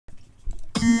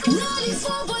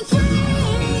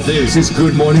This is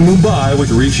Good Morning Mumbai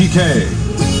with Hrishi K.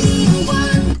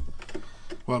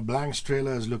 Well, Blank's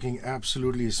trailer is looking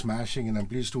absolutely smashing, and I'm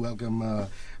pleased to welcome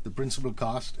the principal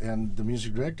cast and the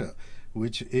music director,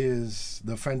 which is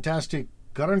the fantastic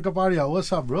Karan Kapadia.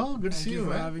 What's up, bro? Good to see you, Thank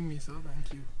you for man. having me, sir.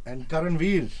 Thank you. And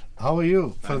Karanvir, how are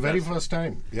you? For the very Fantastic. first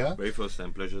time, yeah? Very first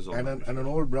time, pleasure's all And mine. an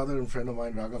old brother and friend of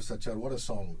mine, Raghav Sachar. What a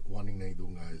song Warning Nahi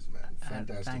Dunga is, man.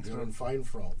 Fantastic. Thanks, You're bro. in fine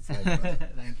form. Brother.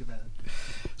 Thank you, brother.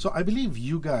 So I believe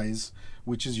you guys,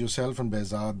 which is yourself and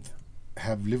Behzad,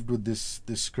 have lived with this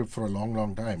script for a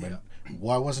long time. And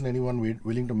why wasn't anyone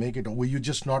willing to make it? Or were you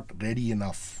just not ready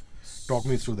enough? Talk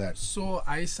me through that. So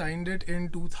I signed it in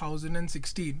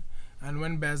 2016, and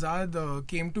when Behzad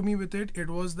came to me with it,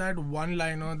 it was that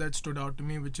one-liner that stood out to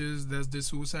me, which is there's this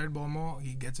suicide bomber,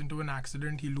 he gets into an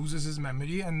accident, he loses his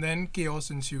memory, and then chaos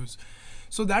ensues.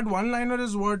 So that one-liner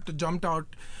is what jumped out,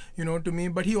 to me.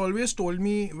 But he always told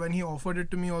me when he offered it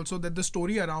to me also that the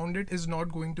story around it is not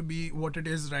going to be what it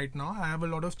is right now. I have a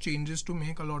lot of changes to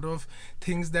make, a lot of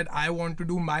things that I want to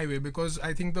do my way, because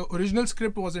I think the original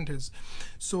script wasn't his.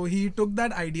 So he took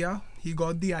that idea, he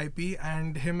got the IP,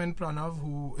 and him and Pranav,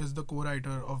 who is the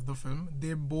co-writer of the film,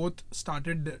 they both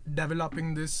started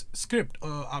developing this script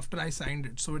after I signed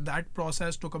it. So that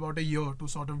process took about a year to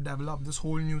sort of develop this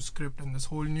whole new script and this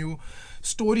whole new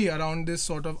story around this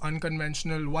sort of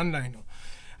unconventional one-liner.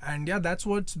 And yeah, that's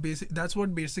what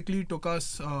basically took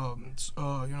us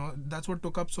that's what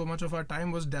took up so much of our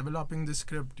time, was developing this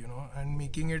script, and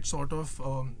making it sort of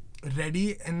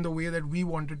ready in the way that we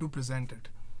wanted to present it.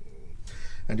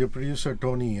 And your producer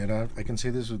Tony, and I can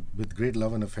say this with great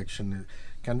love and affection,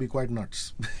 can be quite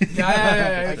nuts.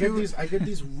 Yeah. I get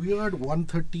these weird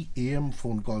 1:30 a.m.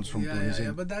 phone calls from Tony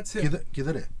saying, but that's it.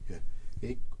 किधर है?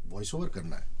 एक voice over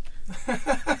करना है.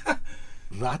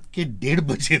 रात के 1:30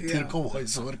 बजे तेरे को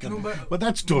voice over करना है. But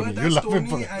that's Tony. You love him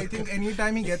for that. I think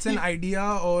anytime he gets an idea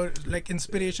or like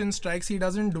inspiration strikes, he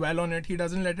doesn't dwell on it. He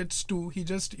doesn't let it stew. He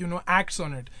just, acts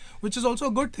on it, which is also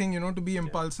a good thing, to be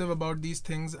impulsive about these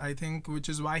things, I think, which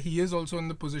is why he is also in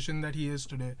the position that he is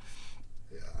today.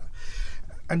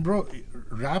 And bro,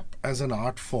 rap as an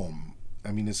art form,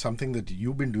 I mean, it's something that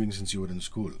you've been doing since you were in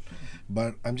school.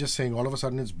 But I'm just saying, all of a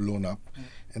sudden it's blown up.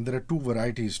 And there are two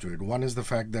varieties to it. One is the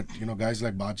fact that, guys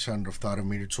like Badshah and Raftaar have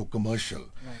made it so commercial.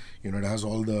 It has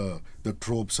all the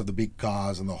tropes of the big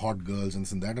cars and the hot girls and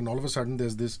this and that. And all of a sudden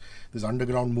there's this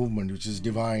underground movement, which is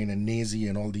Divine and Nazi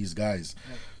and all these guys.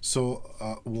 So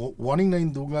Warning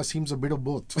Nahi Dunga seems a bit of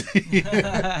both.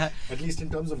 At least in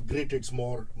terms of grit, it's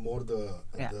more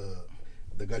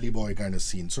the gully boy kind of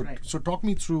scene. So so talk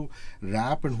me through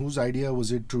rap, and whose idea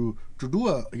was it to do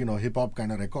a hip hop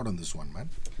kind of record on this one, man?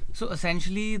 So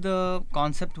essentially, the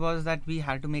concept was that we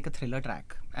had to make a thriller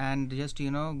track and just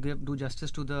do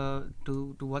justice to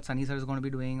what Sunny sir is going to be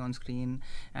doing on screen,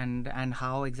 and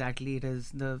how exactly it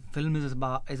is. The film is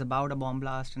about a bomb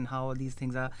blast and how these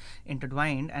things are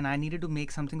intertwined. And I needed to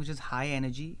make something which is high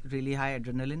energy, really high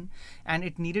adrenaline, and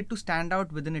it needed to stand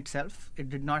out within itself. It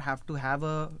did not have to have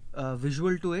a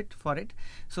visual to it for it.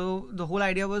 So the whole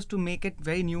idea was to make it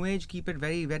very new age, keep it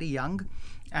very, very young.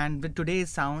 And with today's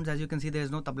sounds, as you can see, there is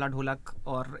no tabla dholak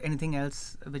or anything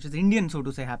else which is Indian, so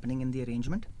to say, happening in the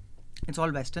arrangement. It's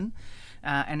all Western,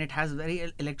 and it has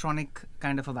very electronic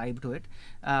kind of a vibe to it.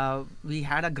 We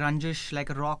had a grungish, like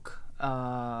a rock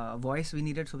voice we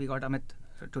needed, so we got Amit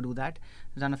to do that.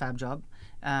 He's done a fab job.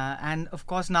 And of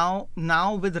course now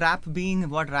with rap being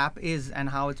what rap is and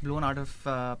how it's blown out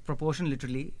of proportion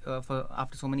literally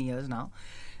after so many years now,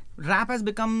 rap has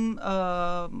become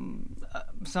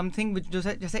something which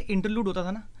just interlude hota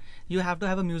tha na, you have to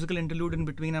have a musical interlude in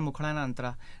between and mukhada and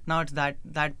antara. Now it's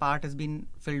that part has been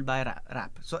filled by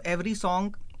rap. So every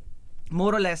song,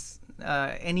 more or less,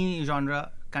 any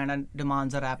genre kind of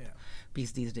demands a rap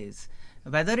piece these days.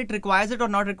 Whether it requires it or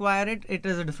not require it, it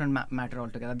is a different matter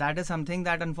altogether. That is something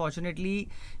that unfortunately,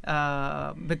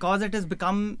 because it has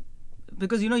become,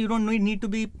 because you don't need to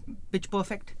be pitch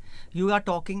perfect. You are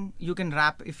talking, you can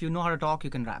rap. If you know how to talk, you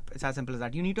can rap. It's as simple as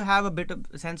that. You need to have a bit of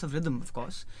a sense of rhythm, of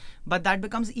course, but that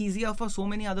becomes easier for so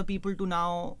many other people to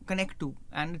now connect to,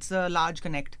 and it's a large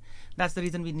connect. That's the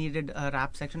reason we needed a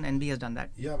rap section. NB has done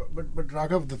that. Yeah, but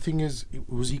Raghav, the thing is, it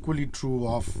was equally true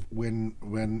of when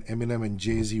Eminem and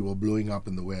Jay-Z were blowing up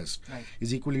in the West. Right.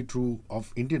 Is equally true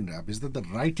of Indian rap. Is that the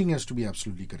writing has to be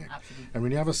absolutely correct. Absolutely. And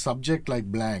when you have a subject like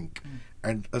Blank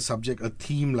and a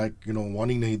theme like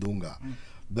Warning Nahi Dunga,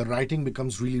 the writing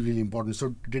becomes really, really important.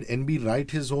 So did NB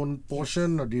write his own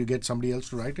portion, or do you get somebody else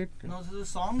to write it? No, so the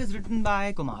song is written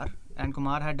by Kumar. and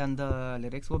Kumar had done the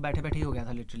lyrics. वो बैठे बैठे ही हो गया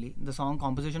था literally. The song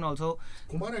composition also.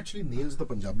 Kumar actually nails the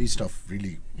Punjabi stuff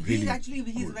really. He's a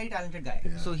very talented guy.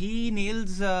 Yeah. So he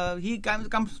nails. He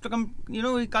comes to come. You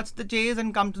know, he cuts the chase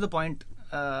and come to the point.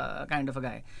 Kind of a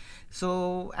guy.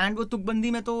 So and वो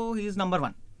तुकबंदी में तो he is number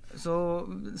one. So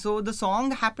the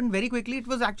song happened very quickly. It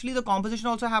was actually the composition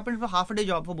also happened for half a day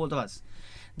job for both of us.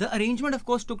 The arrangement, of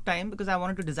course, took time because I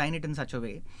wanted to design it in such a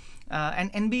way.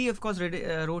 And NB, of course,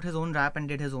 wrote his own rap and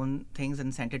did his own things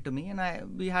and sent it to me.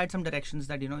 And we had some directions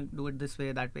that, you know, do it this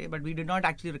way, that way. But we did not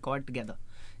actually record together.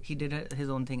 He did his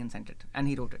own thing and sent it. And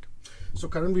he wrote it. So,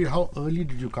 Karanvir, how early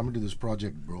did you come into this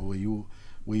project, bro?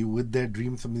 Were you with their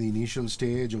dream from the initial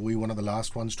stage, or were you one of the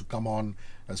last ones to come on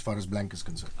as far as Blank is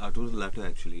concerned? It was the latter,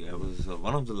 actually. I was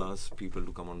one of the last people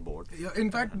to come on board. Yeah, in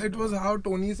fact, it was how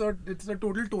Tony saw. It's a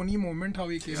total Tony moment how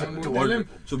he came on board.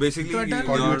 So basically,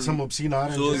 Called some obscene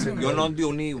R. So you're not the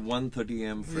only 1:30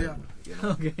 a.m. friend. Yeah. You know?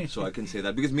 Okay. So I can say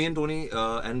that because me and Tony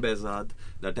and Behzad,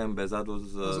 that time Behzad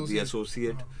was the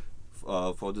associate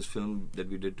for this film that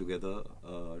we did together.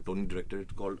 Tony directed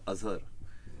it called Azhar.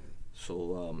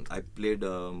 So I played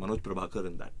Manoj Prabhakar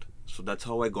in that. So that's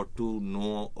how I got to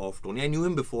know of Tony. I knew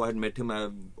him before. I had met him.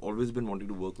 I've always been wanting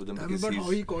to work with him. But how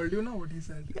he called you now, what he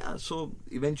said. Yeah, so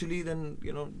eventually then,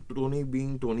 you know, Tony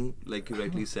being Tony, like you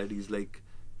rightly said, he's like,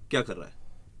 क्या कर रहा है?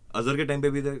 Azhar के time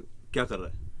पे भी थे, क्या कर रहा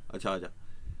है? अच्छा आजा.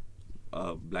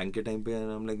 Blank के time पे,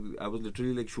 and I'm like, I was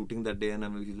literally like shooting that day, and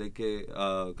he's like, hey,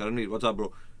 Karanvir, what's up,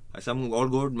 bro? I said, I'm all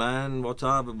good, man. What's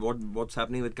up? What's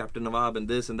happening with Captain Nawab and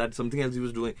this and that? Something else he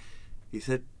was doing. He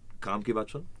said, काम की बात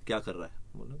सुन, क्या कर रहा है?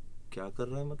 बोला, क्या कर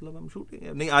रहा है मतलब I'm shooting.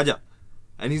 नहीं आजा.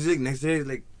 And he's like, next day he's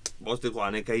like, boss देखो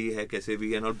आने का ही है कैसे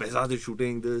भी, and all Behzad is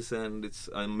shooting this and it's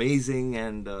amazing,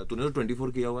 and तूने तो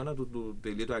 24 किया हुआ है ना, तो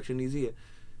तेरे लिए तो action easy है.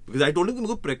 Because I told him कि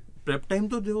मेरे को prep time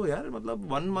तो दो यार, मतलब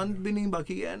 1 month भी नहीं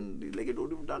बाकी है, and he's like, you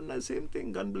would have done the same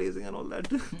thing, gun blazing and all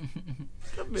that.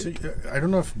 So, I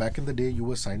don't know if back in the day you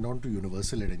were signed on to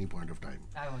Universal at any point of time.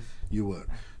 I was. You were.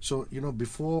 So, you know,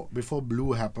 before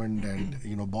Blue happened and,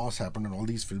 you know, Boss happened and all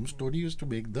these films, Tony used to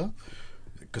make the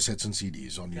cassettes and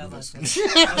CDs on Universal.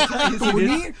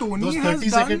 Tony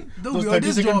has done the those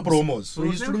weirdest 30-second jobs. promos. So he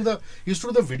used to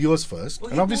do the videos first.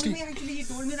 And obviously He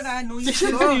told me that I know you.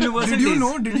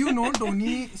 Did you know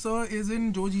Tony sir is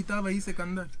in Jo Jeeta Wahi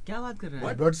Sikandar? क्या बात कर रहे हैं?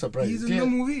 I'm not surprised. He's in the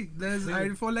movie.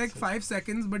 For like 5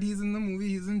 seconds, but he's in the movie.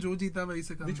 He's in Jo Jeeta Wahi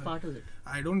Sikandar. Which part is it?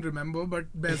 I don't remember, but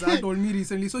Behzad told me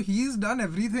recently. So he's done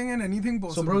everything and anything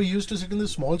possible. So bro, he used to sit in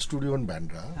this small studio in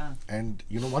Bandra, and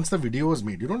you know, once the video was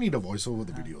made, you don't need a voice over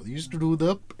the video. He used to do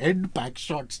the end pack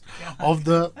shots of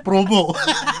the promo.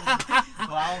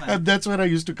 Wow, man. And that's where I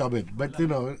used to come in. But you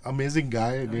know, amazing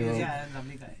guy, and you know, Yeah,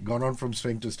 lovely guy. gone on from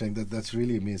strength to strength. That's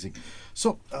really amazing.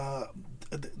 So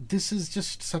this is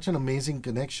just such an amazing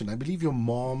connection. I believe your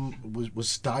mom was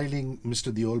styling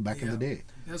Mr. Deol back in the day.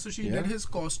 Yeah, so she did his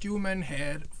costume and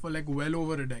hair for like well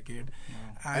over a decade.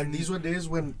 And these were days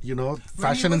when, you know,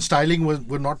 fashion and styling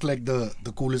were not like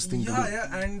the coolest thing to do.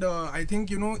 Yeah, and I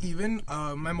think, you know, even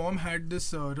my mom had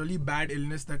this really bad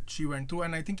illness that she went through,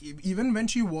 and I think even when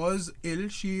she was ill,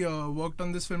 she worked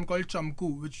on this film called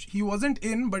Chamku, which he wasn't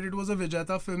in, but it was a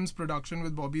Vijayata Films production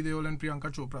with Bobby Deol and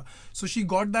Priyanka Chopra. So she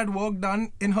got that work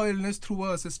done in her illness through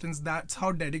her assistants. That's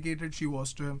how dedicated she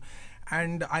was to him.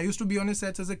 And I used to be on his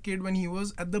sets as a kid when he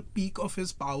was at the peak of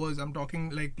his powers. I'm talking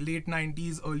like late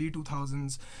 90s, early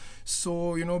 2000s.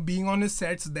 So, you know, being on his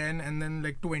sets then, and then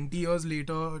like 20 years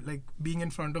later, like being in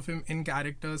front of him in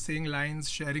character, saying lines,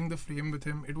 sharing the frame with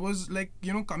him, it was like,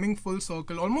 you know, coming full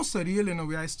circle, almost surreal in a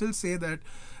way. I still say that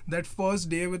first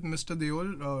day with Mr.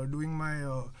 Deol, doing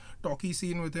my talkie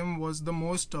scene with him was the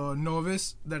most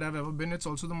nervous that I've ever been. It's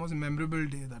also the most memorable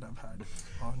day that I've had.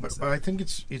 But I think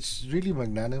it's really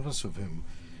magnanimous of him.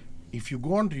 If you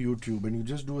go onto YouTube and you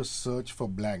just do a search for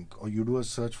Blank, or you do a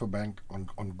search for Blank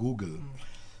on Google,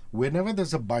 whenever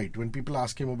there's a bite, when people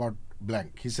ask him about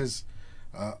Blank, he says,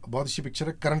 बहुत अच्छी picture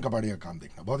है, Karan Kapadia काम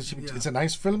देखना, बहुत अच्छी picture. It's a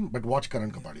nice film, but watch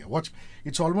Karan Kapadia. Watch.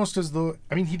 It's almost as though,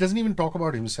 I mean, he doesn't even talk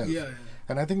about himself.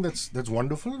 And I think that's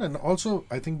wonderful, and also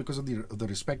I think because of the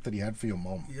respect that he had for your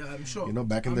mom. Yeah, I'm sure. You know,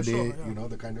 back in the day, you know,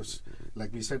 the kind of,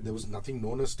 like we said, there was nothing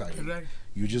known as styling. Right.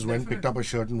 You just went, picked up a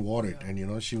shirt and wore it, and you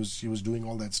know, she was doing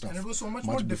all that stuff. And it was so much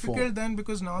more difficult then,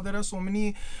 because now there are so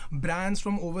many brands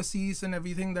from overseas and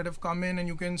everything that have come in, and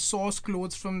you can source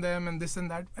clothes from them and this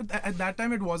and that. At that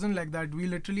time, it wasn't like that. We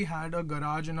literally had a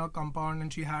garage in our compound,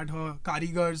 and she had her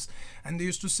karigars, and they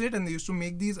used to sit and they used to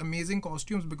make these amazing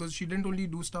costumes, because she didn't only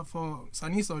do stuff for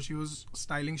Sunny Sir, she was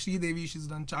styling Sri Devi, she's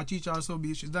done Chachi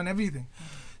 420, she's done everything.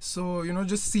 So, you know,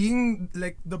 just seeing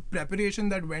like the preparation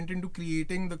that went into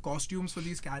creating the costumes for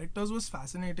these characters was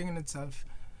fascinating in itself.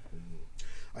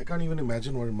 I can't even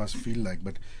imagine what it must feel like.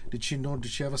 But did she know?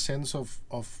 Did she have a sense of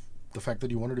the fact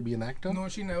that you wanted to be an actor? No,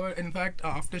 she never. In fact,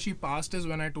 after she passed is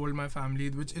when I told my family,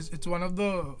 it's one of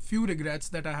the few regrets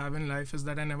that I have in life, is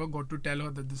that I never got to tell her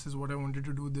that this is what I wanted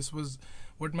to do. This was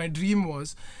what my dream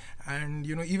was. And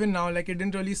you know, even now, like, it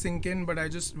didn't really sink in, but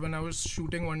when I was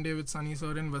shooting one day with Sunny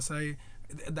sir in Vasai,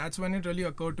 that's when it really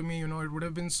occurred to me, you know, it would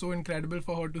have been so incredible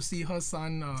for her to see her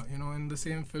son, you know, in the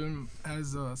same film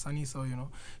as Sunny sir, you know,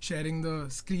 sharing the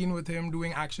screen with him,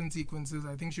 doing action sequences.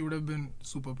 I think she would have been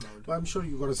super proud. Well, I'm sure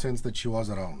you got a sense that she was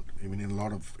around. I mean, in a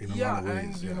lot of ways.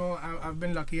 And you know, I've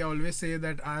been lucky. I always say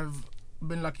that I've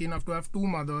been lucky enough to have two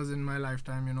mothers in my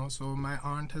lifetime, you know, so my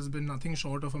aunt has been nothing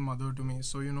short of a mother to me.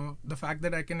 So, you know, the fact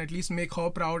that I can at least make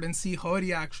her proud and see her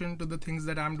reaction to the things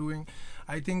that I'm doing,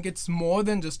 I think it's more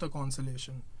than just a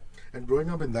consolation. And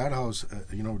growing up in that house,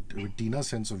 you know, with Tina's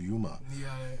sense of humor,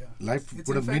 life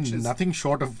would have been nothing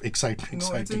short of exciting.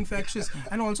 No, it's infectious.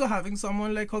 And also having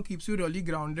someone like her keeps you really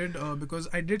grounded, because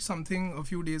I did something a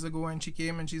few days ago and she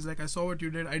came and she's like, I saw what you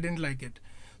did, I didn't like it.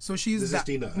 So she's This is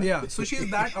Tina. Yeah, so she's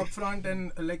that upfront,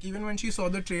 and like even when she saw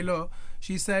the trailer,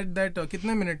 she said that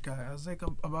kitne minute ka hai? I was like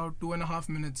about 2.5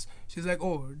 minutes. She's like,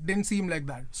 oh, didn't seem like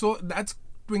that. So that's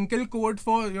twinkle code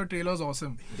for your trailer's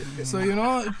awesome. So you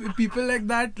know, people like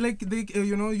that, like they,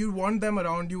 you know, you want them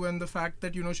around you, and the fact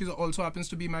that, you know, she also happens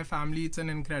to be my family, it's an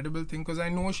incredible thing, because I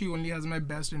know she only has my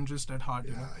best interest at heart.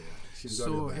 You know?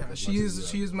 So yeah, she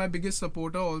is my biggest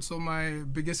supporter, also my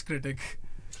biggest critic.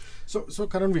 So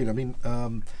Karanvir, I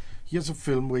mean, here's a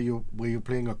film where you're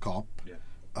playing a cop,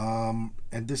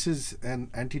 and this is an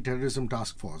anti-terrorism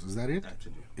task force. Is that it?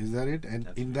 Absolutely. Is that it? And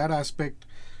in that aspect,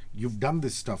 you've done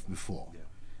this stuff before.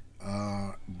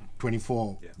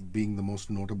 24 being the most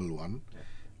notable one,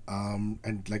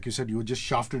 and like you said, you were just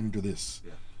shafted into this.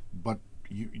 But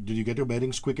did you get your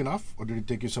bearings quick enough, or did it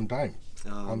take you some time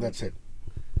on that set?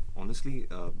 Honestly,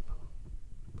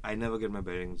 I never get my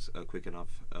bearings quick enough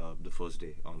the first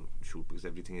day on shoot, because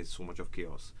everything is so much of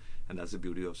chaos, and that's the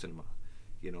beauty of cinema.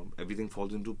 You know, everything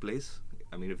falls into place.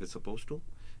 I mean, if it's supposed to,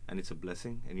 and it's a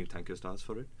blessing, and you thank your stars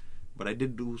for it. But I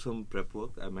did do some prep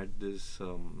work. I met this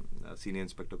senior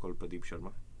inspector called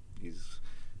Sharma.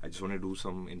 I just want to do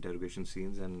some interrogation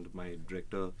scenes, and my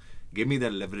director gave me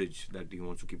that leverage that he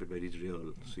wants to keep it very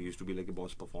real. So he used to be like, a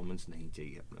boss performance nahi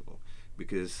chahiye apne ko.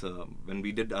 Because when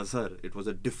we did Azhar, it was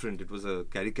a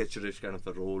caricaturish kind of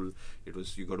a role. It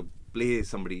was, you got to play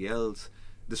somebody else.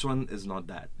 This one is not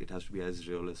that. It has to be as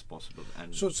real as possible.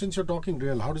 And so since you're talking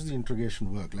real, how does the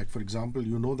interrogation work? Like, for example,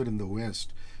 you know that in the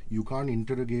West, you can't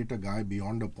interrogate a guy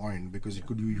beyond a point because it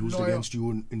could be used against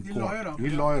you in court.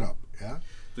 He'll lawyer up. Yeah.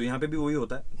 तो यहाँ पे भी वही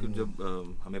होता है कि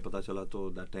जब हमें पता चला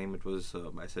तो that time it was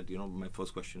I said, you know, my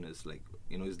first question is like,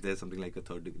 you know, is there something like a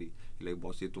third degree? Like,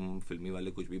 boss, ये तुम फिल्मी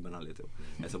वाले कुछ भी बना लेते हो,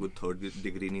 ऐसा कोई थर्ड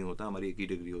डिग्री नहीं होता, हमारी एक ही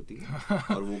डिग्री होती है,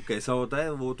 और वो कैसा होता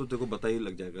है वो तो तेरे को पता ही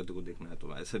लग जाएगा, तेरे को देखना है.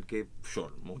 तो I said के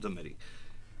sure, more the merry.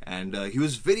 And he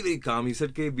was very, very calm. He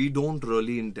said कि we don't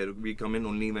really interrogate, we come in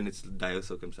only when it's dire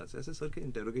circumstances. I said, sir, के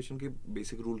interrogation के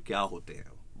basic rule क्या होते हैं?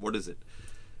 What is it?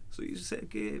 So he said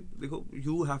कि देखो,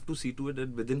 you have to see to it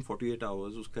that within 48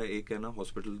 hours उसका एक है ना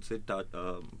hospital से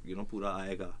you know पूरा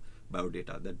आएगा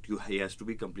biodata, that he has to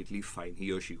be completely fine,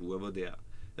 he or she, whoever they are,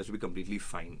 has to be completely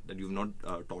fine, that you've not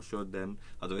tortured them,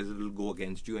 otherwise it will go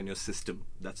against you and your system.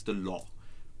 That's the law.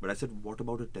 But I said, what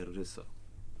about a terrorist, sir?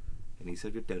 And he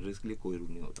said, terrorist के लिए कोई rule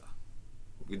नहीं होता,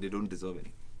 they don't deserve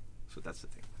any. So that's the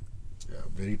thing. Yeah,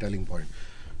 very telling point.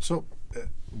 So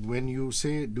when you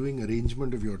say doing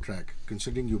arrangement of your track,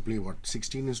 considering you play what,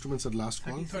 16 instruments at last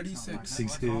call? 36.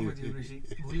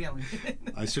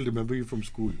 I still remember you from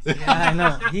school. Yeah, I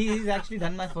know. He's actually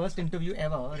done my first interview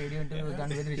ever. Radio interview was done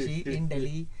with Hrishi in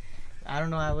Delhi. I don't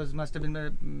know, must have been...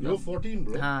 You're 14,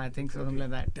 bro. I think so, something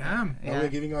like that. Damn. Now we're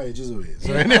giving our ages away.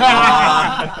 So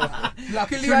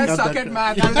Luckily I suck at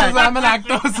math because I'm an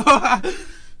actor. So.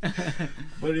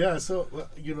 But yeah, so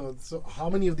you know, so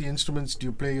how many of the instruments do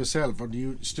you play yourself, or do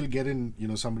you still get in, you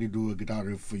know, somebody do a guitar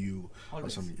riff for you?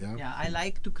 Always. Or something? Yeah, I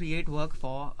like to create work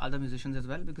for other musicians as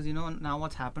well, because you know, now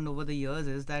what's happened over the years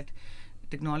is that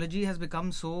technology has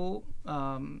become so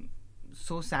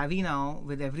so savvy now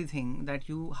with everything that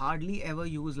you hardly ever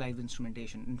use live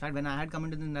instrumentation. In fact, when I had come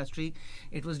into the industry,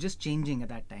 it was just changing at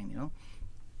that time, you know.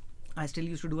 I still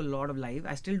used to do a lot of live.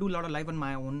 I still do a lot of live on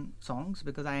my own songs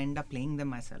because I end up playing them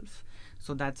myself.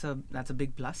 So that's a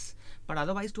big plus. But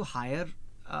otherwise, to hire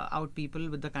out people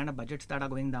with the kind of budgets that are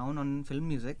going down on film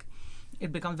music,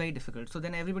 it becomes very difficult. So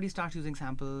then everybody starts using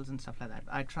samples and stuff like that.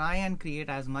 I try and create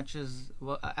as much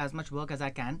work as I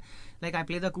can. Like I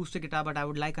play the acoustic guitar, but I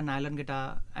would like a nylon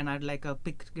guitar and I'd like a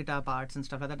picked guitar parts and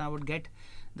stuff like that. And I would get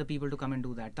the people to come and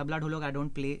do that. Tabla dholok I don't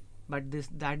play, but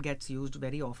that gets used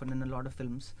very often in a lot of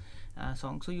films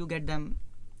songs. So you get them.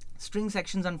 String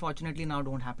sections unfortunately now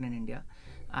don't happen in India.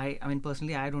 I mean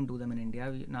personally I don't do them in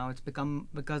India. Now it's become,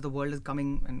 because the world is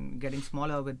coming and getting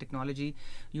smaller with technology,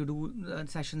 you do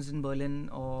sessions in Berlin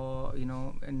or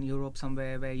in Europe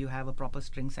somewhere where you have a proper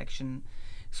string section.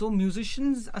 So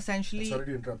musicians essentially... Sorry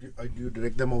to interrupt you. You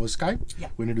direct them over Skype? Yeah.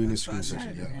 When you're doing a string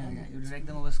session? Yeah. You direct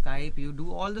them over Skype. You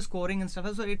do all the scoring and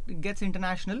stuff. So it gets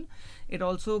international. It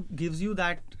also gives you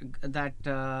that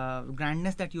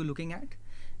grandness that you're looking at.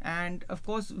 And of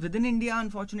course, within India,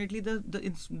 unfortunately,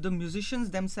 the musicians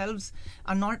themselves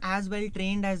are not as well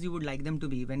trained as you would like them to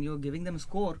be. When you're giving them a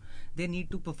score, they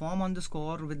need to perform on the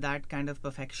score with that kind of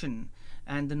perfection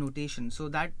and the notation. So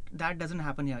that doesn't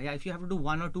happen here. Yeah, if you have to do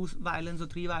 1 or 2 violins or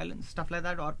 3 violins, stuff like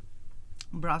that, or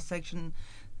brass section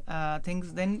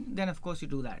things, then of course you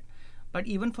do that. But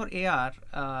even for AR,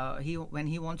 when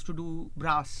he wants to do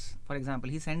brass, for example,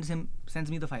 he sends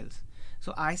me the files.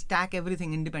 So I stack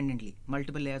everything independently,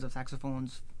 multiple layers of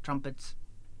saxophones, trumpets,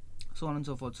 so on and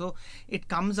so forth. So it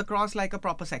comes across like a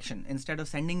proper section instead of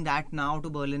sending that now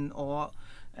to Berlin or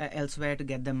elsewhere to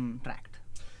get them tracked.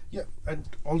 Yeah, and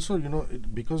also,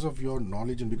 because of your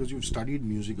knowledge and because you've studied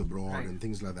music abroad and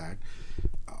things like that,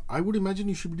 I would imagine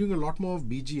you should be doing a lot more of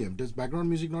BGM. Does background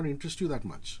music not interest you that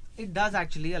much? It does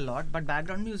actually a lot, but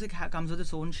background music comes with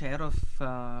its own share of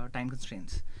time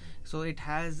constraints. So it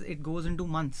goes into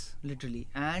months, literally.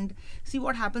 And see,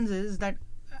 what happens is that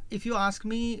if you ask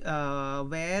me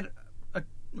where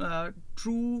a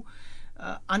true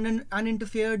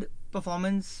uninterfered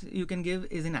performance you can give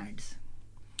is in ads.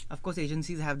 Of course,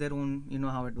 agencies have their own,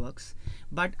 how it works.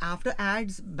 But after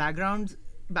ads, background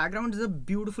is a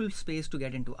beautiful space to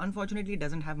get into. Unfortunately, it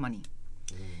doesn't have money.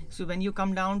 So when you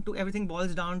come down to, everything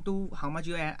boils down to how much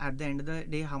you are, at the end of the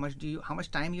day, how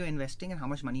much time you're investing and how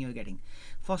much money you're getting.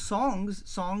 For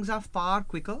songs are far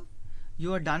quicker.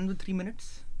 You are done with 3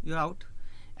 minutes, you're out.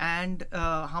 And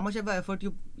how much ever effort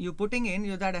you're putting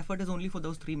in, that effort is only for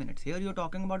those 3 minutes. Here you're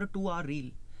talking about a 2-hour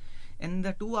reel. In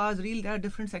the 2 hours reel, there are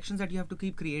different sections that you have to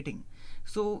keep creating.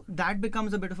 So that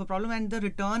becomes a bit of a problem, and the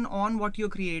return on what you're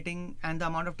creating and the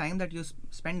amount of time that you're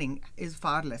spending is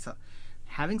far lesser.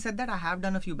 Having said that, I have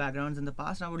done a few backgrounds in the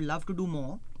past and I would love to do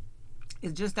more.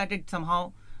 It's just that it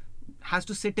somehow has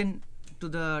to sit in to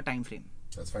the time frame.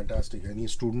 That's fantastic. Any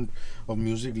student of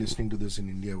music listening to this in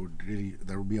India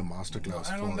that would be a masterclass.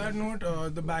 And on that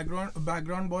note, the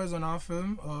background boys on our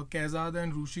film, Kaizad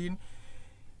and Rushin,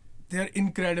 they're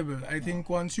incredible. I think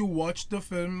once you watch the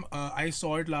film, I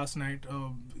saw it last night,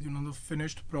 the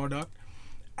finished product,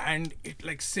 and it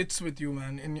like sits with you,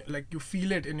 man, and like you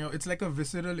feel it in your, it's like a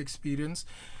visceral experience.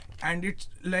 And it's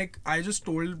like, I just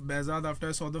told Behzad after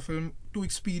I saw the film, to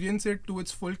experience it to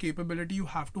its full capability, you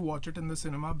have to watch it in the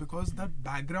cinema, because that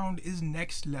background is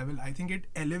next level. I think it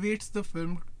elevates the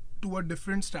film to a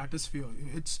different stratosphere.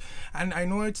 And I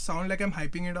know it sounds like I'm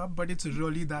hyping it up, but it's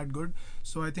really that good.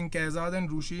 So I think Kaizad and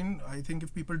Rushin, I think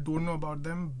if people don't know about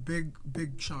them, big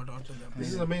shout out to them.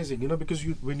 This is amazing, because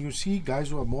when you see guys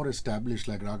who are more established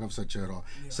like Raghav, Sachar or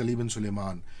Salim and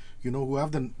Suleiman, who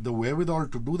have the wherewithal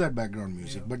to do that background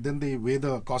music, but then they weigh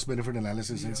the cost-benefit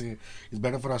analysis and say, it's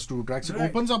better for us to do tracks. It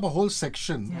opens up a whole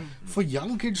section for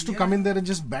young kids to come in there and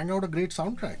just bang out a great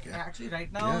soundtrack. Yeah. Actually,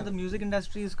 right now, the music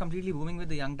industry is completely booming with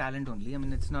the young talent only. I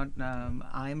mean, it's not,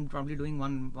 I'm probably doing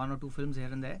one or two films here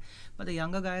and there, but the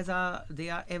younger guys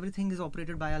everything is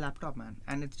operated by a laptop, man.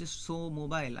 And it's just so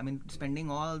mobile. I mean,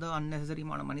 spending all the unnecessary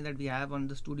amount of money that we have on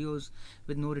the studios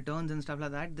with no returns and stuff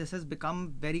like that, this has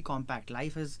become very compact.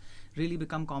 Life has really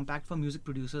become compact for music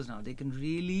producers now. They can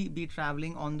really be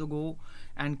traveling on the go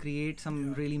and create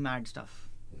some really mad stuff.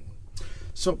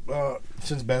 So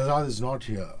since Behzad is not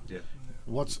here,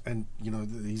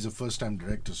 he's a first-time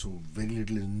director, so very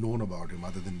little is known about him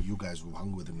other than you guys who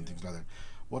hung with him and things like that.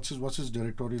 What's his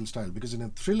directorial style? Because in a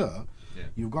thriller,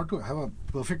 you've got to have a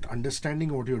perfect understanding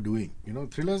of what you're doing.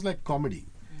 Thriller is like comedy.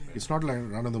 It's not like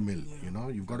run-of-the-mill.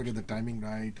 You've got to get the timing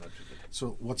right.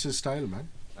 So what's his style, man?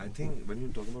 I think when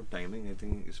you're talking about timing, I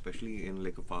think especially in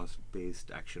like a fast-paced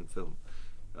action film,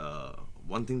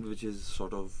 one thing which is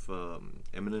sort of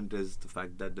eminent is the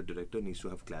fact that the director needs to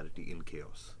have clarity in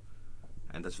chaos,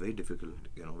 and that's very difficult.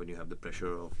 When you have the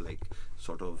pressure of like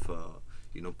sort of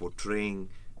portraying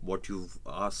what you've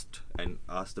asked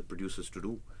the producers to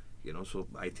do, You know, so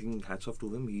I think hats off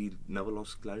to him. He never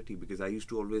lost clarity, because I used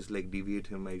to always like deviate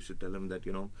him. I used to tell him that,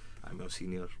 you know, I'm your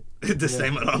senior this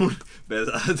time around.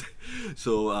 Behzad.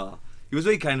 So he was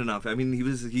very kind enough. I mean,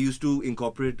 he used to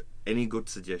incorporate any good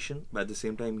suggestion, but at the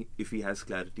same time, if he has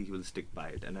clarity, he will stick by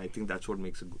it, and I think that's what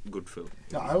makes a good film.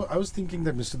 Yeah, I was thinking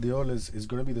that Mr. Deol is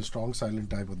going to be the strong silent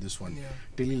type of this one,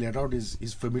 till he let out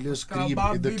his familiar scream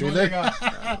in the trailer.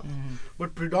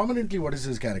 But predominantly, what is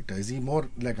his character? Is he more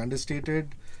like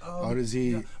understated, or is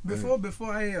he? Yeah.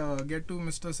 Before I get to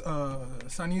Mr.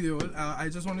 Sunny Deol, I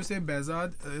just want to say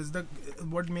Behzad is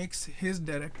what makes his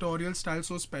directorial style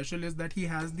so special is that he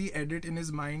has the edit in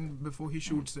his mind before he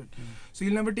shoots it. So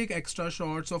he'll never take extra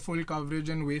shots or full coverage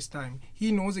and waste time.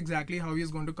 He knows exactly how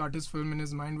he's going to cut his film in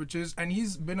his mind, and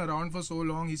he's been around for so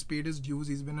long. He's paid his dues.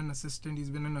 He's been an assistant. He's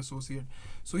been an associate.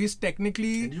 So he's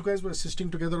technically. And you guys were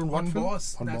assisting together on what film?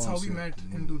 Boss. That's how we met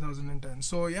in 2010.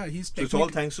 So yeah, he's. So it's all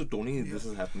thanks to Tony. This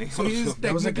is happening. So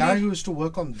there was a guy who used to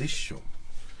work on this show,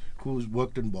 who's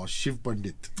worked in Boss, Shiv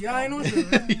Pandit. Yeah, I know.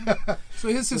 So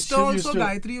his sister also,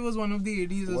 Gayatri, was one of the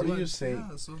ADs as well. What are you saying?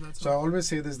 Yeah, so I always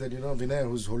say this, that, you know, Vinay,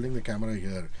 who's holding the camera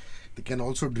here, they can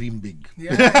also dream big.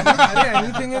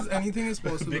 Yeah, anything is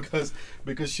possible.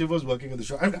 because Shiv was working on the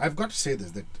show. I've got to say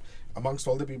this, that amongst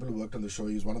all the people who worked on the show,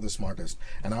 he's one of the smartest.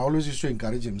 And I always used to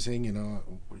encourage him, saying, you know,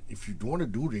 if you don't want to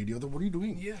do radio, then what are you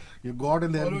doing? Yeah. You go out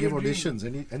and then give auditions,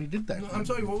 and he did that. No, I'm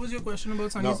sorry, what was your question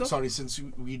about Sunny? No, sorry, since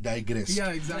we digressed. Yeah,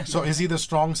 exactly. So is he the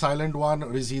strong, silent one,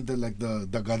 or is he the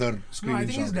Gadar screaming? No, I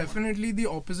think he's definitely the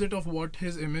opposite of what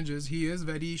his image is. He is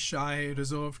very shy,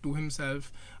 reserved to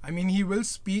himself. I mean, he will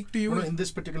speak to you. No, in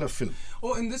this particular film.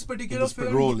 Oh, in this particular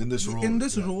film. In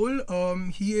this role,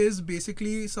 he is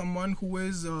basically someone who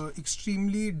is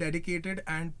extremely dedicated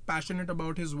and passionate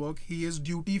about his work. He is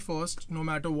duty first, no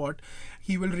matter what.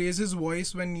 He will raise his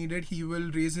voice when needed. He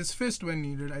will raise his fist when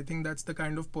needed. I think that's the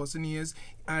kind of person he is.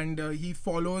 And he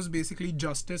follows basically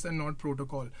justice and not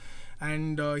protocol.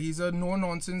 And he's a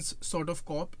no-nonsense sort of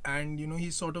cop. And, you know,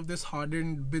 he's sort of this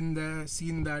hardened, been there,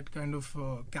 seen that kind of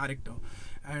character.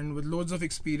 And with loads of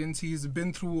experience, he's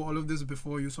been through all of this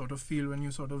before, you sort of feel when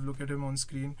you sort of look at him on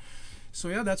screen. So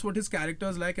yeah, that's what his character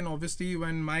is like. And obviously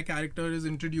when my character is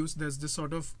introduced, there's this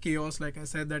sort of chaos, like I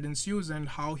said, that ensues, and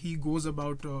how he goes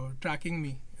about tracking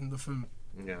me in the film.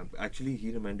 Yeah, actually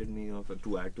he reminded me of,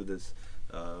 to add to this,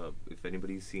 if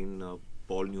anybody's seen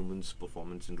Paul Newman's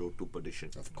performance in Road to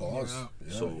Perdition. Of course.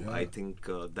 I think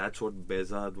that's what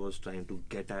Behzad was trying to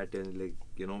get at, and like,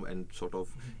 you know, and sort of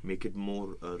make it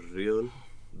more real,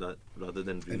 that rather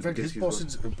than real. In fact, his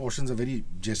portions are very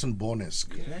Jason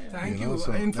Bourne-esque. Thank you.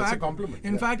 So in that's fact, a compliment.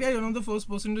 In fact, you're not the first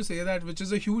person to say that, which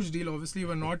is a huge deal. Obviously,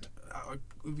 we're not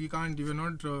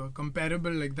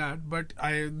comparable like that. But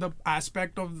the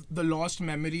aspect of the lost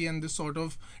memory and this sort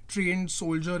of trained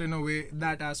soldier in a way,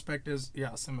 that aspect is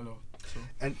similar. So.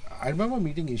 And I remember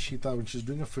meeting Ishita when she was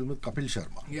doing a film with Kapil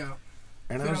Sharma. Yeah.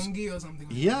 And Firangi or something.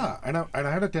 And I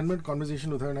had a 10-minute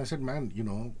conversation with her, and I said, man, you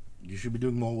know, you should be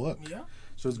doing more work. Yeah.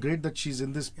 So it's great that she's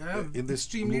in this. In this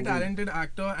extremely movie. talented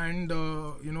actor, and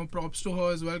you know, props to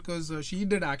her as well, because she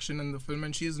did action in the film,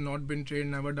 and she has not been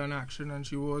trained, never done action, and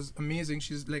she was amazing.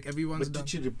 She's like everyone's But done. did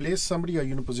she replace somebody? Are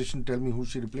you in a position to tell me who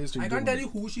she replaced? I can't tell you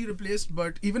who she replaced,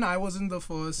 but even I wasn't the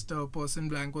first person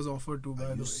Blank was offered to.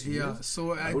 By the way, yeah.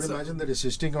 So I would imagine that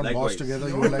assisting on likewise. Boss together,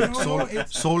 you were like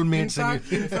soulmates.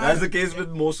 In fact, that's the case with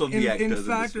most of the actors. In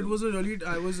fact, it was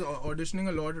I was auditioning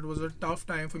a lot. It was a tough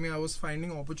time for me. I was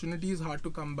finding opportunities hard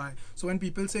to come by. So when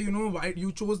people say, you know, why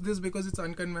you chose this because it's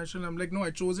unconventional, I'm like, no, I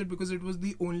chose it because it was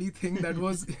the only thing that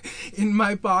was in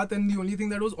my path and the only thing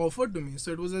that was offered to me.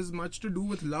 So it was as much to do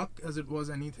with luck as it was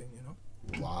anything, you know.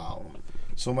 Wow.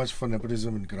 So much for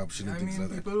nepotism and corruption and things like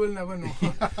that. People will never know.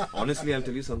 Honestly, I'll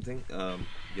tell you something.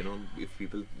 You know, if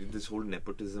this whole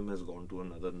nepotism has gone to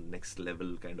another next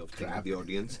level kind of thing with the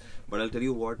audience. But I'll tell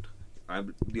you what,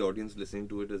 the audience listening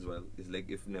to it as well, is like,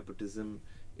 if nepotism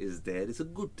is there, it's a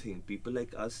good thing. People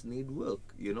like us need work,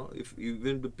 you know. If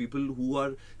even the people who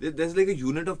are there's like a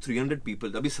unit of 300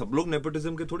 people, abhi sab log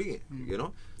nepotism ke thodi hai, you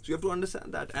know. So you have to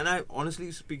understand that. And I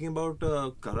honestly speaking about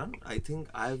Karan, I think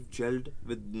I've gelled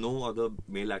with no other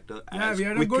male actor as we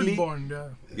had quickly, a good bond,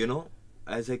 you know,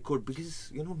 as I could,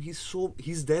 because you know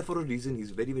he's there for a reason.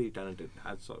 He's very, very talented.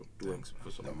 Hats off to him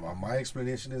for so long. My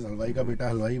explanation is halwai ka beta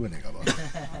halwai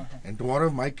banega. And tomorrow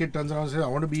if my kid turns around and says, I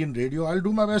want to be in radio, I'll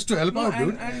do my best to help out,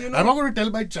 dude. And, you know, I'm not going to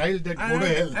tell my child that go to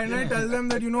hell. And I tell them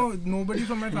that, you know, nobody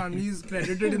from my family is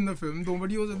credited in the film.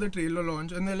 Nobody was at the trailer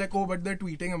launch, and they're like, oh, but they're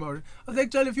tweeting about it. I was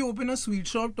like, chal, if you open a sweet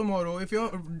shop tomorrow, if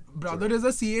your brother is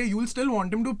a CA, you'll still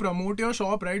want him to promote your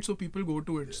shop, right? So people go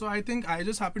to it. So I think I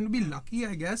just happen to be lucky,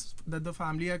 I guess, that the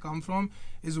family I come from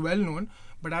is well known,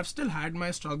 but I've still had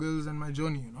my struggles and my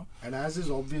journey, you know. And as is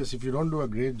obvious, if you don't do a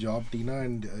great job, Tina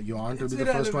and your aunt will be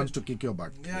the first ones to kick your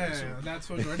butt. Yeah, that's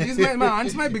for sure. My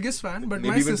aunt's my biggest fan, but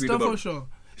my sister for sure.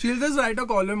 She'll just write a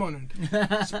column on it.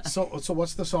 So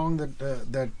what's the song that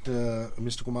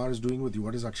Mr. Kumar is doing with you?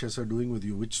 What is Akshay sir doing with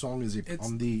you? Which song is it?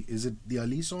 Is it the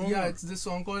Ali song? Yeah, it's this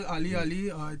song called Ali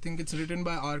Ali. I think it's written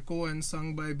by Arko and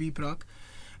sung by B Prak.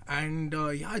 And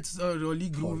it's a really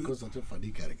groovy. Arko's such a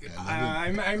funny character.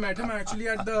 I met him actually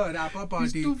at the rapper party.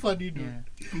 He's too funny, dude.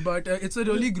 Yeah. But it's a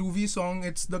really groovy song.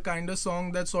 It's the kind of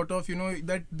song that sort of,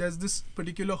 that there's this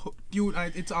particular tune.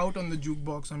 It's out on the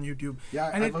jukebox on YouTube.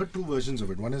 Yeah, and I've heard two versions of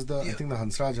it. One is I think the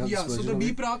Hansraj Hans version. So the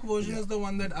B Prak version is the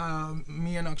one that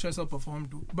me and Akshay sir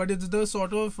performed to. But it's the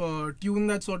sort of tune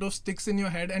that sort of sticks in your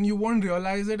head and you won't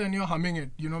realize it and you're humming it,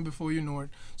 before you know it.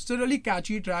 It's a really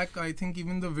catchy track. I think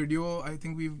even the video,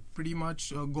 we've pretty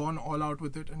much gone all out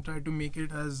with it and tried to make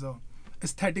it as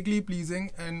aesthetically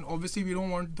pleasing, and obviously we don't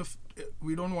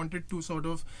want it to sort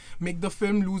of make the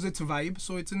film lose its vibe,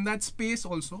 so it's in that space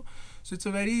also. So it's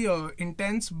a very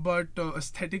intense but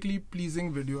aesthetically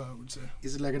pleasing video, I would say.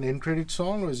 Is it like an end credit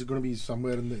song, or is it going to be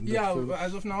somewhere in the film?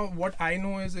 As of now, what I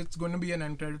know is it's going to be an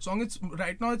end credit song.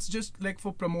 Right now it's just like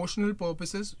for promotional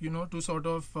purposes, to sort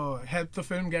of help the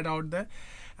film get out there.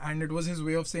 And it was his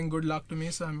way of saying good luck to me,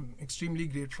 so I'm extremely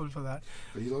grateful for that.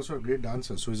 But he's also a great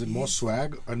dancer, so is it more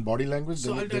swag and body language?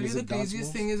 So I'll tell you the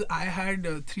craziest thing is I had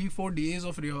 3-4 days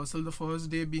of rehearsal, the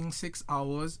first day being 6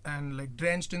 hours and like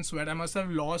drenched in sweat. I must have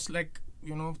lost 3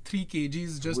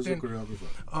 kgs just Who's in... your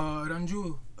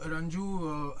choreographer?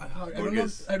 Ranju,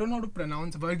 I don't know how to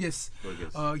pronounce Varghese.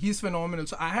 He's phenomenal.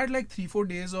 So I had 3-4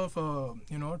 days of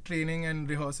training and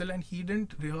rehearsal, and he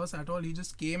didn't rehearse at all. He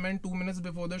just came, and 2 minutes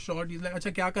before the shot he's like,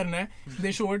 "Acha kya karna hai?"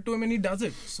 They show it to him and he does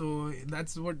it. So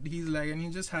that's what he's like, and he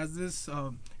just has this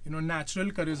natural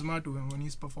charisma to him when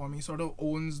he's performing. He sort of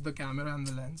owns the camera and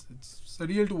the lens. It's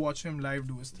surreal to watch him live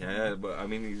do his thing. Yeah, but I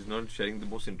mean, he's not sharing the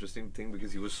most interesting thing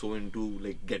because he was so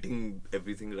into getting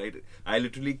everything right. I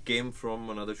literally came from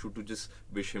another shoot to just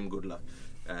wish him good luck.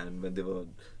 And when they were...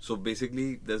 So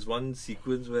basically, there's one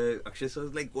sequence where Akshay sir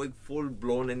is going full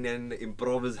blown and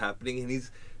improv is happening and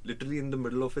he's literally in the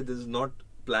middle of it. This is not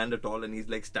planned at all, and he's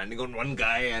standing on one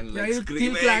guy and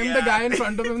screaming. He'll climb the guy in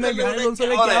front of him. The guy is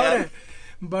also like,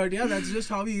 but yeah, that's just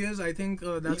how he is. I think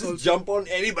that's also... jump on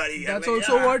anybody. That's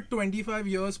also what 25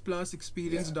 years plus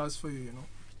experience does for you,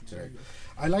 Right.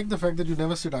 I like the fact that you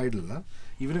never sit idle. Huh?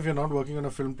 Even if you're not working on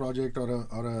a film project or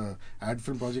a ad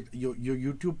film project, your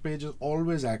YouTube page is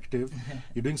always active.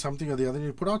 You're doing something or the other.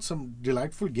 You put out some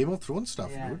delightful Game of Thrones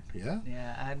stuff, dude.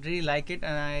 Yeah, I really like it,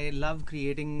 and I love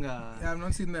creating... I've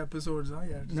not seen the episodes,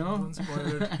 yet. No? Don't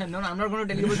spoil it. No, I'm not going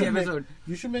to tell you about the episode.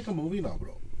 You should make a movie now,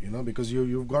 bro. Because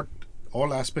you've got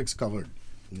all aspects covered.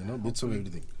 Bits of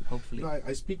everything. Hopefully.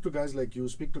 I speak to guys like you,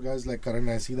 speak to guys like Karan,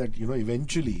 and I see that,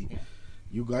 eventually... Yeah.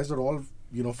 You guys are all,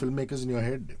 filmmakers in your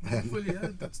head. Hopefully,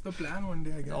 that's the plan one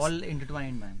day, I guess. All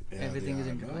intertwined, man. Everything is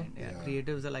intertwined. Yeah.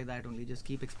 Creatives are like that only. Just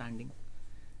keep expanding.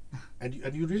 And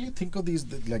you really think of these,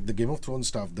 like the Game of Thrones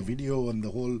stuff, the video and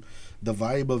the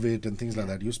vibe of it and things like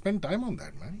that. You spend time on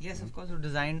that, man. Yes, of course. We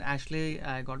designed Ashley.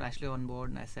 I got Ashley on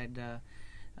board and I said,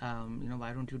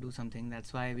 why don't you do something?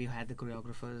 That's why we had the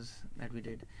choreographers that we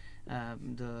did.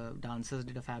 The dancers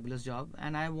did a fabulous job,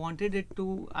 and I wanted it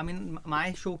to...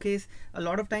 my showcase, a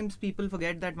lot of times people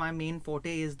forget that my main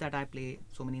forte is that I play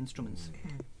so many instruments.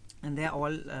 And they're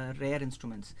all rare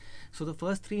instruments. So the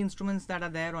first 3 instruments that are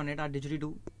there on it are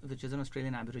didgeridoo, which is an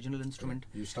Australian Aboriginal instrument.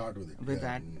 You start with it. With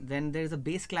that. Then there's a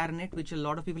bass clarinet, which a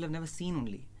lot of people have never seen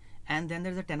only. And then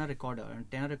there's a tenor recorder. And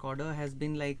tenor recorder has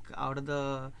been out of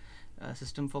the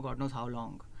system for God knows how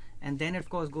long. And then, of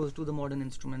course, goes to the modern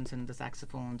instruments and the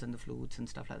saxophones and the flutes and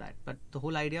stuff like that. But the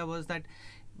whole idea was that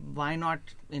why not,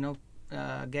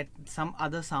 get some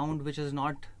other sound which is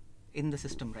not in the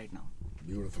system right now.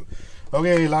 Beautiful.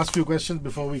 Okay, last few questions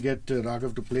before we get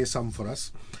Raghav to play some for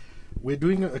us. We're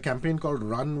doing a campaign called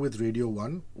Run with Radio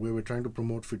 1, where we're trying to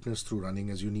promote fitness through running.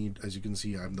 As you can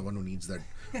see, I'm the one who needs that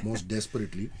most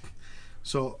desperately.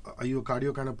 So, are you a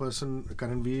cardio kind of person,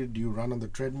 Karanvir? Do you run on the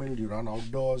treadmill? Do you run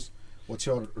outdoors? What's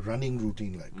your running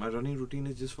routine like? My running routine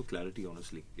is just for clarity,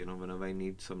 honestly. Whenever I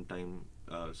need some time,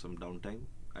 some downtime,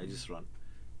 I just run.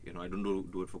 I don't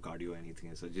do it for cardio or anything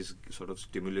else. It just sort of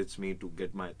stimulates me to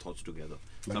get my thoughts together.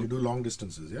 You do long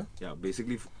distances, yeah? Yeah,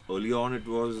 basically early on it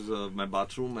was my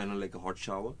bathroom and a hot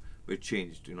shower, which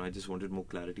changed. I just wanted more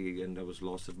clarity and I was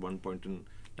lost at one point in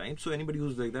time. So anybody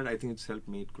who's like that, I think it's helped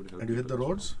me. It could help. And you hit the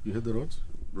roads? You hit the roads?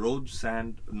 Roads,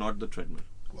 sand, not the treadmill.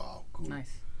 Wow, cool.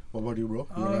 Nice. What about you, bro?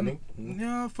 You running?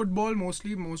 Yeah, football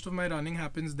mostly. Most of my running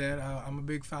happens there. I'm a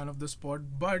big fan of the sport,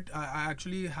 but I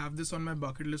actually have this on my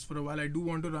bucket list for a while. I do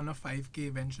want to run a 5K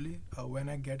eventually. When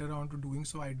I get around to doing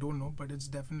so, I don't know, but it's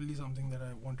definitely something that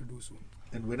I want to do soon.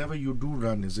 And whenever you do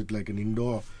run, is it like an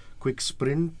indoor quick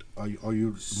sprint, or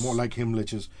you more like him,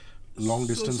 which is long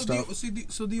distance stuff?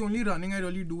 So the only running I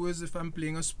really do is if I'm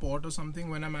playing a sport or something.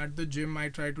 When I'm at the gym, I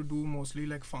try to do mostly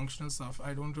like functional stuff.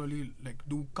 I don't really like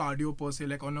do cardio per se,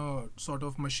 like on a sort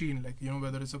of machine, like, you know,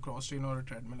 whether it's a cross trainer or a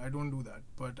treadmill. I don't do that.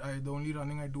 But the only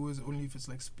running I do is only if it's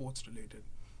like sports related.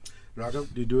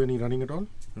 Raghav, do you do any running at all?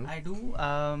 I do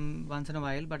once in a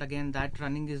while, but again, that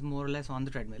running is more or less on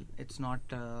the treadmill. It's not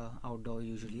outdoor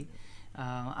usually.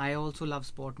 I also love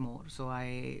sport more, so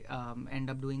I end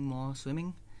up doing more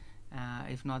swimming.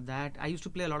 If not that, I used to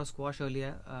play a lot of squash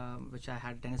earlier, which I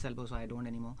had tennis elbow, so I don't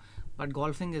anymore. But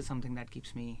golfing is something that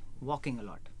keeps me walking a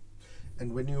lot.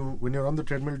 And when you're on the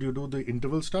treadmill, do you do the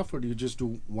interval stuff, or do you just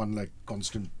do one like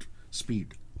constant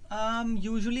speed?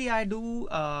 Usually I do,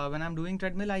 when I'm doing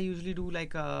treadmill, I usually do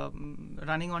like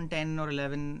running on 10 or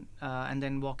 11 and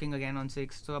then walking again on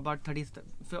 6. So about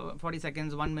 40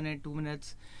 seconds, 1 minute, 2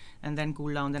 minutes, and then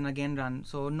cool down, then again run.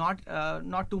 So not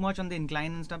too much on the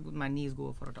incline and stuff, my knees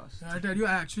go for a toss. I tell you,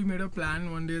 I actually made a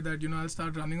plan one day that, you know, I'll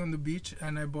start running on the beach,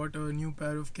 and I bought a new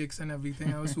pair of kicks and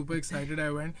everything. I was super excited.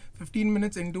 I went 15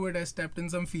 minutes into it, I stepped in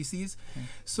some feces.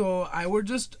 So I would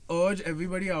just urge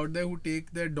everybody out there who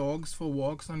take their dogs for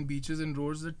walks on beaches and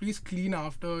roads that please clean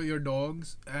after your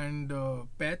dogs and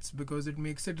pets, because it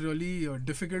makes it really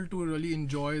difficult to really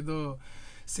enjoy the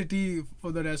city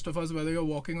for the rest of us, whether you're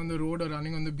walking on the road or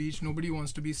running on the beach. Nobody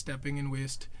wants to be stepping in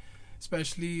waste,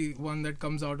 especially one that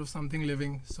comes out of something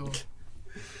living. So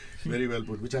very well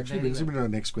put, which actually brings me to our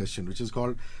next question, which is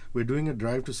called, we're doing a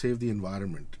drive to save the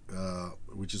environment,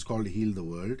 which is called Heal the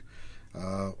World.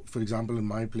 For example, in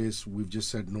my place, we've just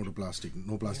said no to plastic.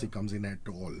 No plastic comes in at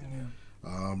all.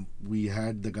 We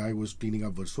had the guy who was cleaning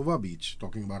up Versova Beach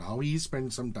talking about how he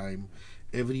spent some time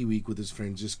every week with his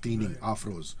friends just cleaning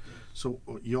afros. So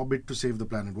your bit to save the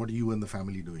planet, what are you and the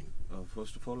family doing?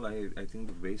 First of all, I think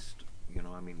the waste, you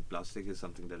know, I mean, plastic is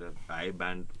something that I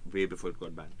banned way before it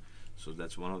got banned. So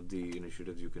that's one of the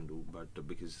initiatives you can do. But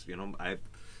because, you know,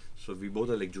 so we both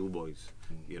are like Jew boys,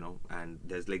 you know, and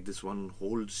there's like this one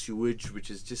whole sewage which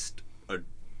is just a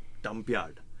dump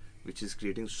yard, which is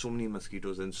creating so many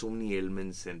mosquitoes and so many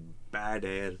ailments and bad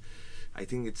air. I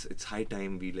think it's high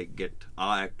time we like get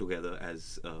our act together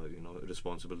as you know,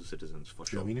 responsible citizens, for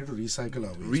sure. Yeah, we need to recycle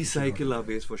our waste. Recycle our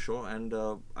waste for sure, and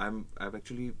I've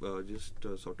actually just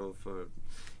sort of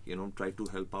you know, tried to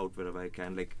help out wherever I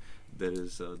can. Like there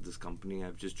is this company,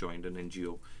 I've just joined an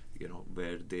NGO, you know,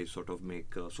 where they sort of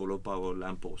make solar power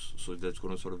lampposts, so that's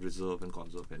going to sort of reserve and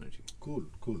conserve energy. Cool.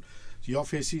 So your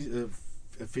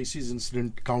faces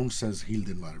incident counts as healed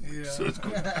environment. Yeah. So it's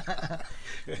good.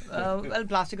 Well,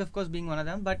 plastic of course being one of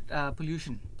them, but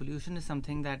pollution is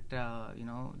something that you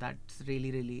know, that's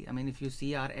really, I mean, if you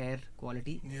see our air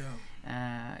quality,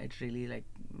 it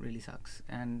really sucks.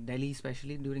 And Delhi,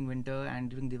 especially during winter and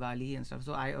during Diwali and stuff,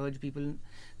 so I urge people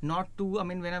not to, I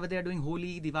mean, whenever they are doing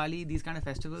Holi, Diwali, these kind of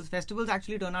festivals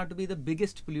actually turn out to be the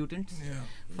biggest pollutants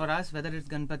for us, whether it's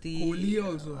Ganpati, Holi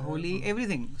also, Holi,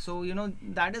 everything. So, you know,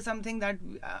 that is something that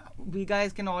we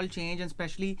guys can all change, and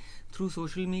especially through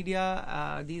social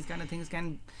media, these kind of things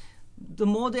can, the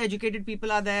more the educated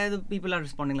people are there, the people are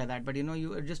responding like that. But you know,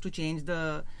 you just to change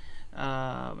the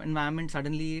environment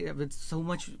suddenly with so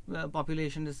much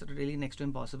population is really next to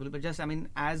impossible. But just, I mean,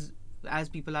 as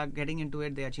people are getting into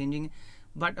it, they are changing.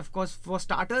 But of course, for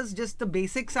starters, just the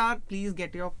basics are, please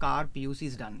get your car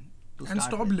PUCs done. And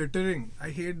stop littering. I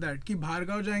hate that. कि बाहर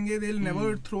गाँव जाएंगे, they'll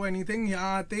never throw anything.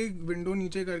 यहाँ आते window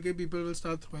नीचे करके people will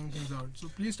start throwing things out. So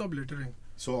please stop littering.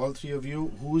 So all three of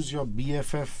you, who's your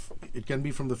BFF? It can be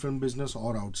from the film business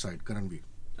or outside. Karanvir.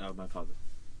 My father.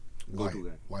 Go-to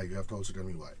guy. Why? You have to also tell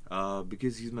me why.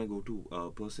 Because he's my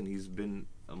go-to person. He's been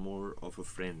more of a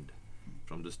friend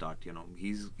from the start. You know,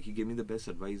 he gave me the best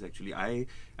advice. Actually,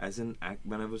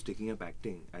 when I was taking up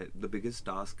acting, the biggest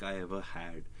task I ever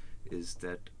had is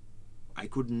that I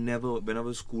could never, when I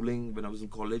was schooling, when I was in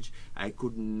college, I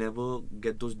could never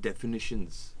get those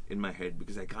definitions in my head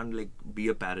because I can't like be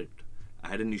a parrot. I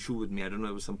had an issue with me. I don't know,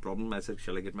 there was some problem. I said,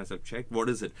 shall I get myself checked? What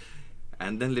is it?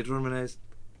 And then later on, when I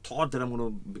thought that I'm going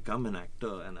to become an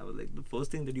actor, and I was like, the first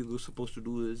thing that you're supposed to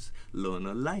do is learn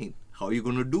a line. How are you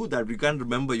going to do that? You can't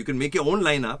remember. You can make your own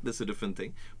line up. That's a different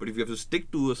thing. But if you have to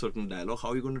stick to a certain dialogue,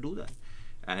 how are you going to do that?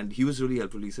 And he was really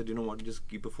helpful. He said, you know what, just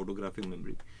keep a photographic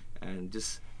memory and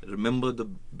just remember the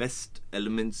best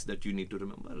elements that you need to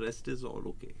remember. Rest is all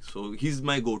okay. So he's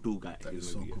my go-to guy. That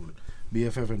is so cool.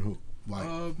 BFF and who?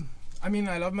 Why? I mean,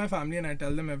 I love my family and I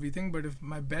tell them everything, but if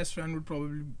my best friend would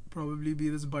probably be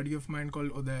this buddy of mine called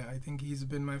Uday. I think he's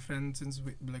been my friend since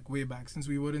way back, since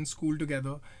we were in school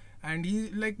together. And he,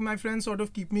 like, my friends sort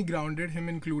of keep me grounded, him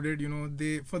included, you know.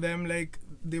 For them, like,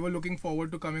 they were looking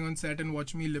forward to coming on set and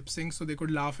watch me lip sync so they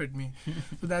could laugh at me.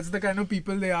 So that's the kind of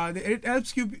people they are. It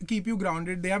helps keep you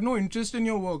grounded. They have no interest in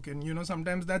your work, and, you know,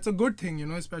 sometimes that's a good thing, you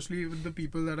know, especially with the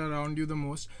people that are around you the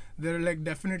most. They're, like,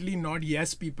 definitely not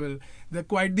yes people. They're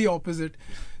quite the opposite.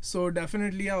 So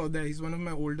definitely out there, he's one of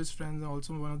my oldest friends and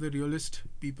also one of the realest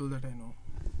people that I know.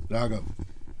 Raghav.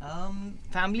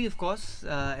 Family, of course,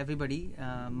 everybody,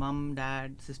 mum,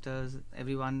 dad, sisters,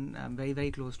 everyone I'm very, very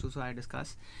close to, so I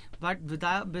discuss. But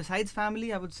besides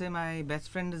family, I would say my best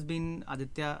friend has been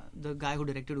Aditya, the guy who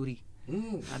directed Uri.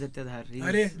 Aditya Dhar.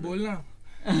 Arey, bolna.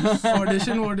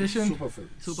 Audition.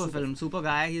 Super film. Super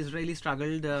guy. He's really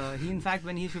struggled. He, in fact,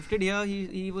 when he shifted here,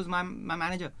 he was my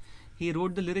manager. He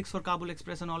wrote the lyrics for Kabul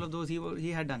Express and all of those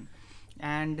he had done.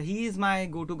 And he is my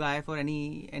go-to guy for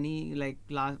any like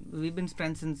we've been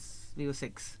friends since we were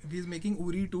 6. If he's making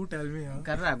Uri 2, tell me.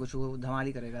 कर रहा है कुछ वो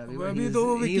धमाली करेगा वो अभी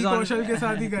तो विक्की कौशल के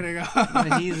साथ ही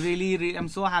करेगा. He's really I'm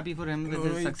so happy for him with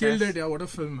his success. He killed it, yeah. What a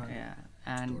film, man. Yeah.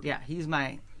 And yeah, he's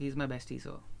my bestie.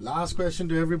 So last question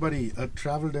to everybody: a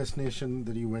travel destination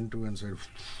that you went to and said,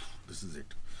 "This is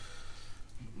it."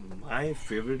 My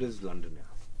favorite is London.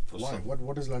 Yeah. Why?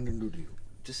 What does London do to you?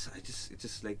 It's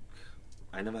just like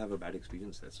I never have a bad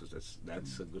experience. That's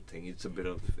a good thing. It's a bit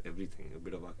of everything, a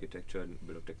bit of architecture, a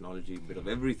bit of technology, a bit of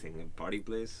everything. A party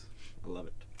place, I love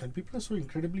it. And people are so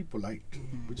incredibly polite,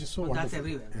 which is so But wonderful. that's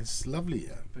everywhere. It's lovely,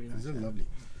 yeah. Pretty It's much, yeah. lovely.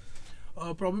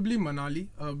 Probably Manali,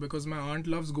 because my aunt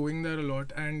loves going there a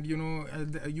lot, and you know,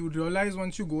 you realize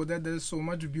once you go there, there's so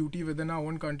much beauty within our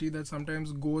own country that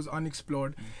sometimes goes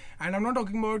unexplored. And I'm not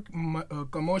talking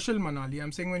about commercial Manali.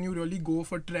 I'm saying when you really go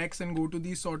for treks and go to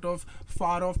these sort of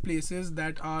far-off places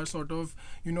that are sort of,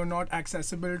 you know, not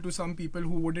accessible to some people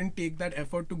who wouldn't take that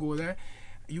effort to go there.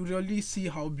 You really see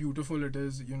how beautiful it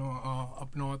is, you know,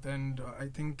 up north, and I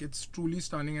think it's truly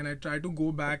stunning. And I try to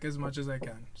go back as much as I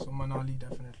can. So Manali,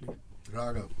 definitely.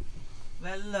 Raghav.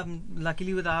 well,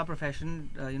 luckily with our profession,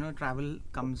 you know, travel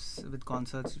comes with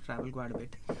concerts. You travel quite a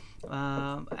bit,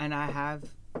 and I have.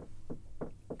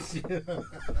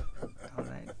 All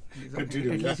right.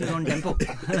 Continue. At least he's on tempo.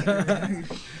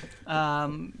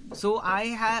 So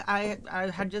I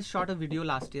had just shot a video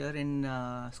last year in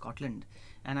Scotland,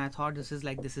 and I thought this is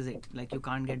it. Like, you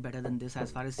can't get better than this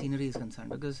as far as scenery is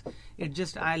concerned, because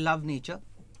I love nature.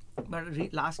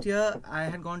 But last year I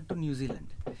had gone to New Zealand.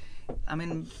 I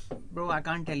mean, bro, I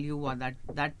can't tell you what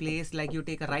that place, like, you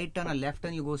take a right turn, a left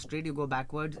turn, you go straight, you go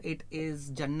backwards. It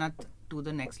is Jannat to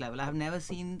the next level. I have never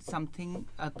seen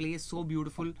a place so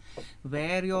beautiful,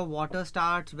 where your water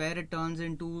starts, where it turns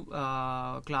into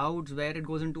clouds, where it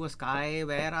goes into a sky,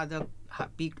 where are the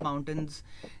peaked mountains.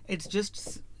 It's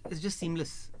just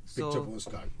seamless. Picture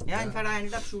postcard. Yeah, in fact, I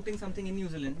ended up shooting something in New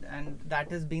Zealand, and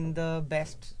that has been the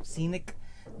best scenic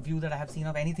view that I have seen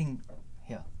of anything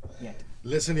here yet.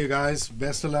 Listen, you guys,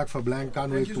 best of luck for Blank.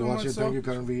 Can't wait to watch it. Thank you,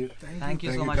 Karanvir. Thank you. Thank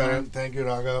you so much, Karan. man. Thank you,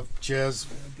 Raghav. Cheers.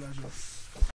 My pleasure.